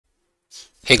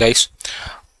Hey guys,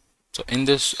 so in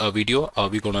this video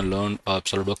we're gonna learn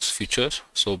SolidWorks features.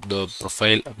 So the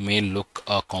profile may look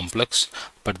complex,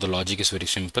 but the logic is very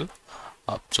simple.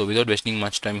 So without wasting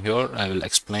much time here, I will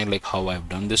explain like how I've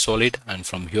done this solid, and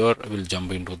from here we'll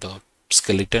jump into the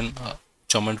skeleton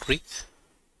geometry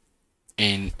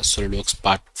in SolidWorks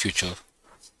part feature.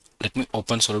 Let me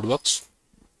open SolidWorks.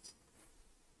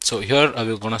 So here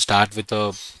we're gonna start with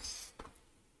a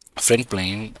front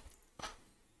plane.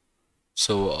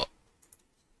 So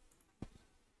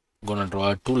gonna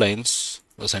draw two lines,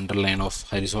 a center line of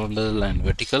horizontal and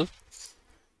vertical.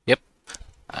 Yep,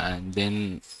 and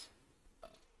then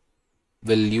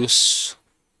we'll use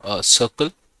a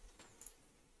circle,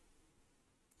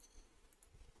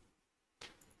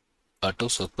 two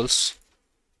circles,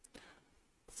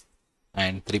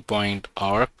 and 3-point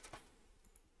arc.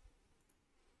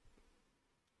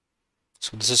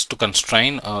 So this is to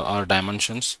constrain our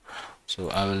dimensions. So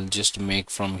I will just make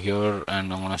from here,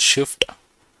 and I'm gonna shift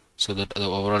so that the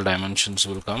overall dimensions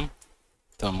will come.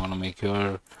 So I'm gonna make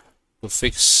here to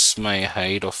fix my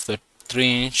height of the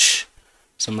 3-inch.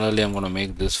 Similarly, I'm gonna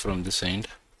make this from this end.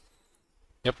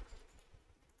 Yep,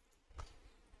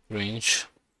 3-inch.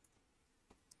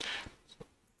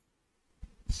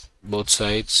 Both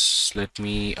sides. Let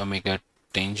me make a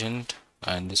tangent,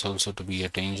 and this also to be a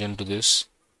tangent to this.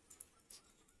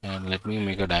 And let me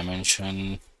make a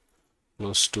dimension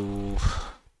close to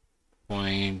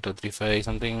 0.35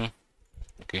 something.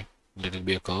 Okay, let it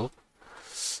be a curve.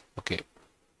 Okay,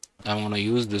 I'm gonna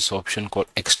use this option called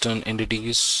extern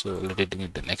entities, so let it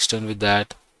get an extern with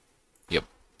that. Yep,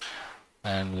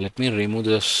 and let me remove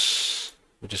this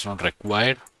which is not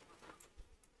required.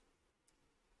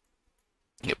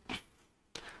 Yep,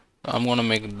 I'm gonna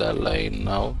make the line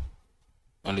now,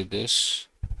 only this,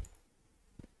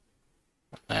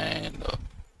 and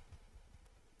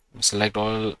select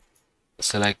all,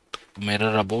 select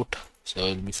mirror about, so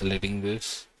I'll be selecting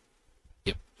this.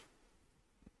 Yep,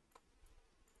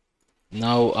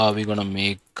 now we're gonna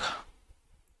make,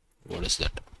 what is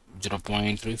that,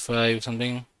 0.35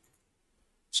 something.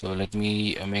 So let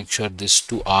me make sure these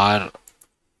two are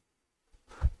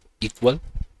equal.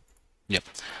 Yep,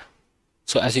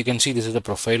 so as you can see, this is the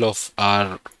profile of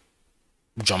our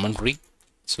geometry.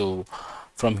 So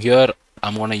from here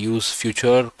I'm going to use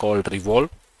feature called revolve.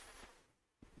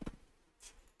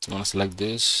 So I'm going to select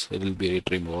this, it will be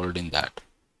revolved in that.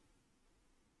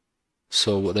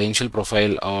 So the initial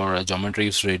profile or geometry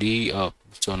is ready.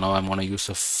 So now I'm going to use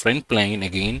the front plane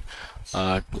again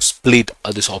to split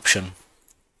this option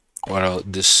or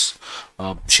this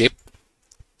shape.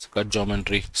 So cut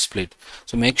geometry, split.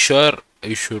 So make sure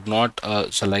you should not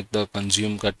select the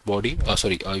consume cut body.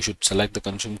 You should select the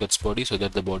consume cuts body so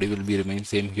that the body will be remain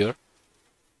same here.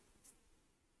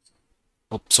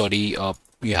 Oops, sorry,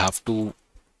 you have to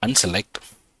unselect.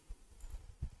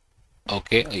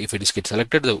 Okay, if it is get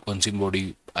selected, the consume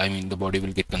body, I mean the body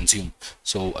will get consumed.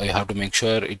 So I have to make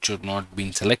sure it should not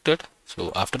be selected.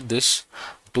 So after this,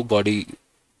 two body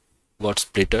got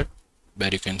splitted, where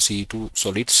you can see two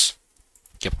solids.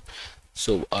 Yep.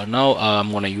 So now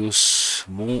I'm gonna use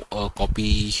move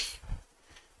copy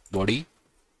body.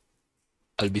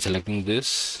 I'll be selecting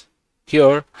this.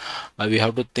 Here we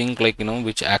have to think like, you know,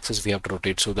 which axis we have to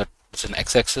rotate. So that it's an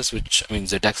x-axis, which I mean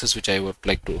z-axis, which I would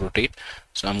like to rotate.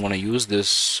 So I'm gonna use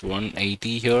this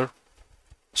 180 here.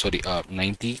 Sorry,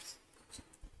 90.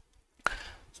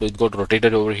 So it got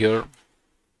rotated over here,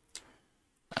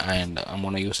 and I'm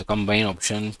gonna use the combine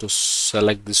option to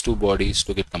select these two bodies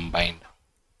to get combined.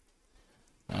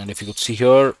 And if you could see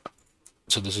here,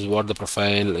 so this is what the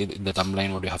profile in the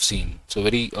thumbnail what you have seen. So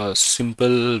very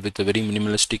simple with a very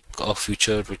minimalistic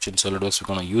feature which in SolidWorks we're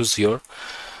going to use here.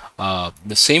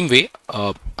 The same way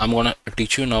I'm going to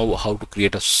teach you now how to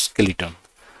create a skeleton.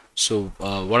 So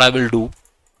what I will do,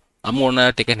 I'm going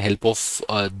to take an help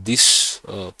of this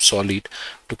solid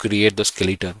to create the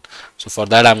skeleton. So for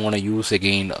that I'm going to use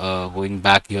again going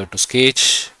back here to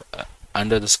sketch.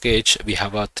 Under the sketch we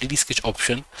have a 3D sketch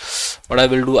option. What I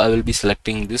will do, I will be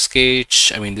selecting this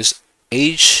sketch, I mean this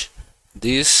edge,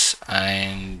 this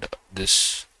and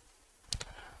this.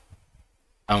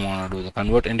 I want to do the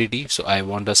convert entity, so I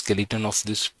want a skeleton of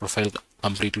this profile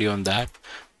completely on that.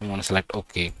 I want to select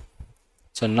OK.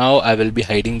 So now I will be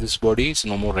hiding this body, it's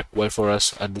no more required for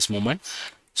us at this moment.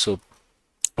 So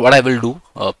what I will do,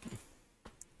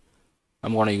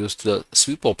 I'm going to use the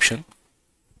sweep option.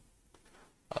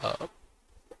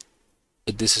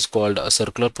 This is called a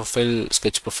circular profile,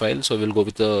 sketch profile. So we'll go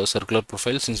with the circular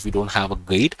profile since we don't have a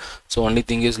guide. So only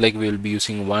thing is like we will be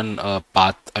using one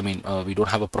path. I mean we don't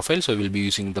have a profile, so we'll be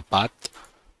using the path.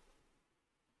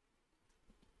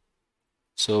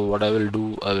 So what I will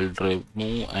do, I will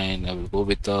remove and I will go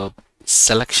with the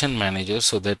selection manager,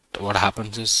 so that what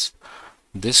happens is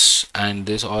this and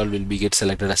this all will be get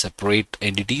selected as separate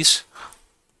entities.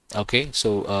 Okay,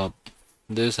 so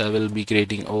this I will be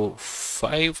creating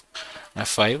O5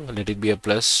 F5, let it be a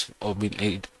plus, or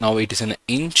now it is an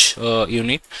inch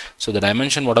unit. So the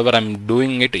dimension, whatever I'm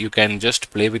doing it, you can just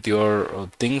play with your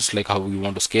things, like how you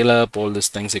want to scale up, all these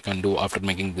things you can do after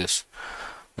making this.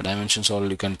 The dimensions all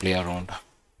you can play around.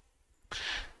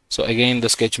 So again the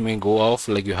sketch may go off,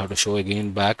 like you have to show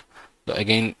again back. So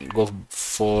again go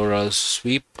for a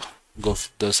sweep, go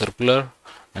the circular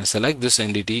and select this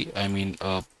entity, I mean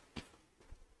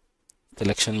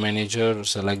selection manager,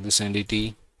 select this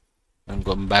entity and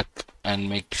go back and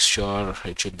make sure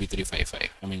it should be 355,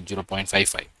 I mean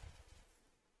 0.55.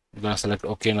 I'm gonna select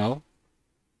OK now.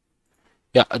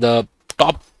 Yeah, the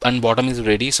top and bottom is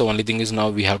ready. So only thing is now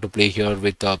we have to play here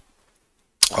with uh,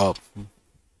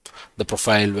 the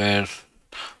profile where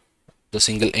the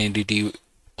single entity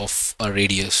of a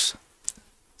radius.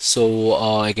 So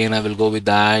again I will go with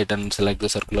that and select the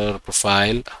circular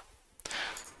profile.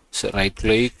 So right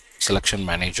click, selection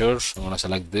manager, I'm gonna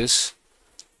select this,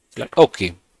 select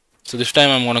OK. So this time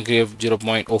I'm gonna give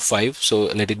 0.05, so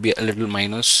let it be a little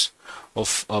minus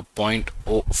of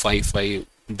 0.055,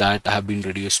 that have been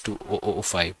reduced to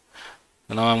 0.005.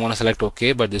 Now I'm gonna select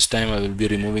OK, but this time I will be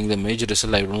removing the merge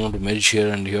result. I don't want to merge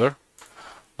here and here.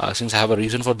 Since I have a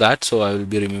reason for that, so I will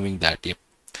be removing that. Yep.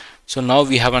 So now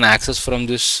we have an access from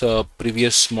this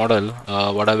previous model.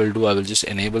 What I will do, I will just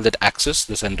enable that access,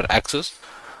 the center access.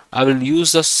 I will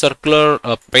use the circular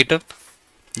pattern.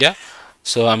 Yeah.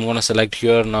 So I'm going to select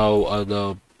here now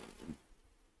the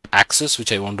axis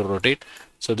which I want to rotate.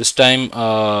 So this time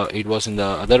it was in the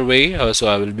other way. So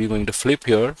I will be going to flip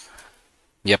here.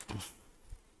 Yep.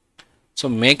 So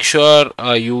make sure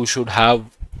you should have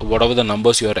whatever the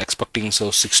numbers you are expecting, so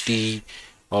 60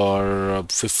 or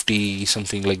 50,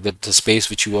 something like that, the space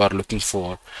which you are looking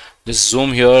for. Just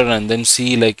zoom here and then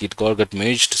see like it got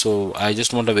merged. So I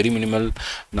just want a very minimal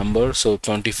number, so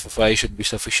 25 should be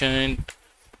sufficient.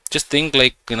 Just think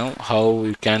like, you know, how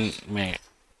you can make,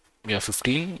 yeah,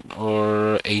 15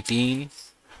 or 18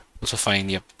 also fine.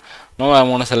 Yep. Now I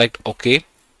want to select OK,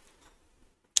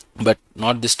 but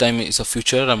not this time, is a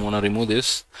future. I'm gonna remove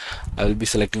this. I will be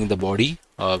selecting the body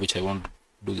which I want to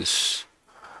do this.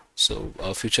 So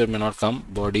future may not come,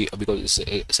 body, because it's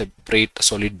a separate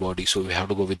solid body, so we have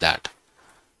to go with that.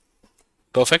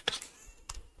 Perfect.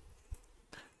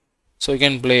 So you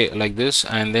can play like this,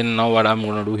 and then now what I'm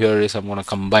gonna do here is I'm gonna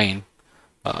combine.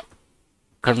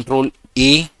 Control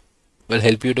A will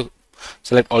help you to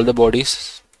select all the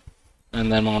bodies,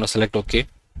 and then I'm gonna select OK.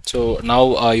 So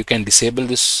now you can disable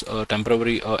this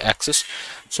temporary access.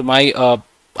 So my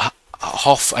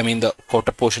half, I mean the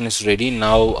quarter portion is ready.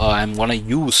 Now I'm gonna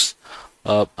use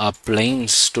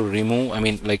planes to remove, I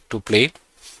mean like to play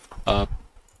a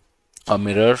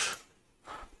mirror.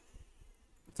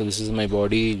 So this is my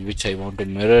body which I want to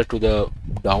mirror to the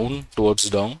down, towards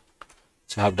down.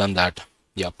 So I have done that.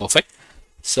 Yeah, perfect.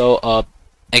 So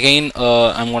again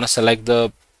I'm gonna select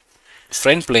the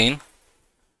front plane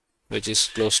which is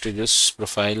close to this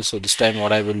profile. So this time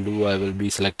what I will do, I will be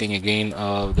selecting again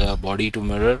the body to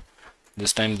mirror.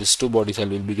 This time these two bodies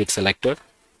will be get selected.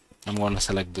 I'm going to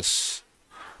select this.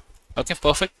 Okay,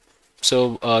 perfect.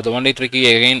 So the one day tricky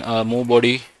again, move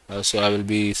body. So I will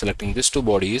be selecting these two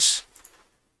bodies.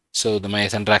 So my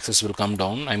center axis will come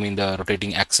down, I mean the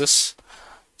rotating axis.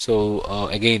 So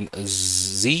again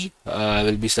Z, I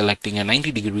will be selecting a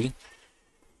 90-degree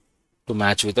to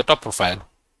match with the top profile.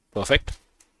 Perfect.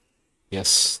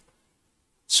 Yes.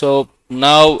 So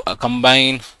now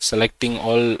combine, selecting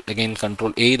all, again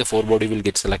control A, the forebody will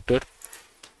get selected.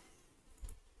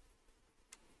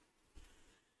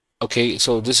 Okay,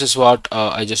 so this is what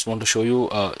I just want to show you.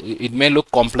 It may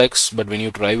look complex, but when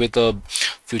you try with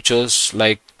features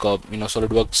like you know,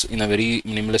 SolidWorks in a very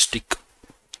minimalistic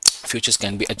features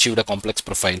can be achieved a complex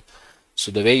profile.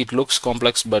 So the way it looks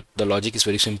complex, but the logic is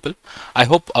very simple. I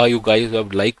hope you guys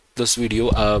have liked this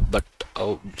video, but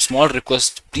small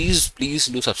request, please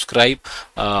do subscribe,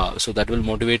 so that will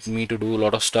motivate me to do a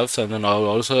lot of stuff. And then I'll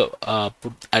also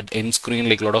put at end screen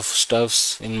like a lot of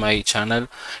stuffs in my channel.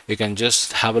 You can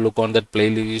just have a look on that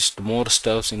playlist, more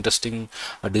stuffs, interesting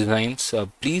designs.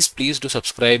 Please do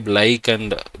subscribe, like,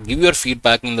 and give your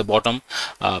feedback in the bottom.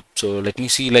 So let me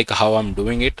see like how I'm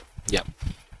doing it. Yeah,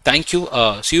 thank you.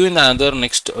 See you in another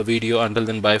next video. Until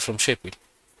then, bye from Shapeit.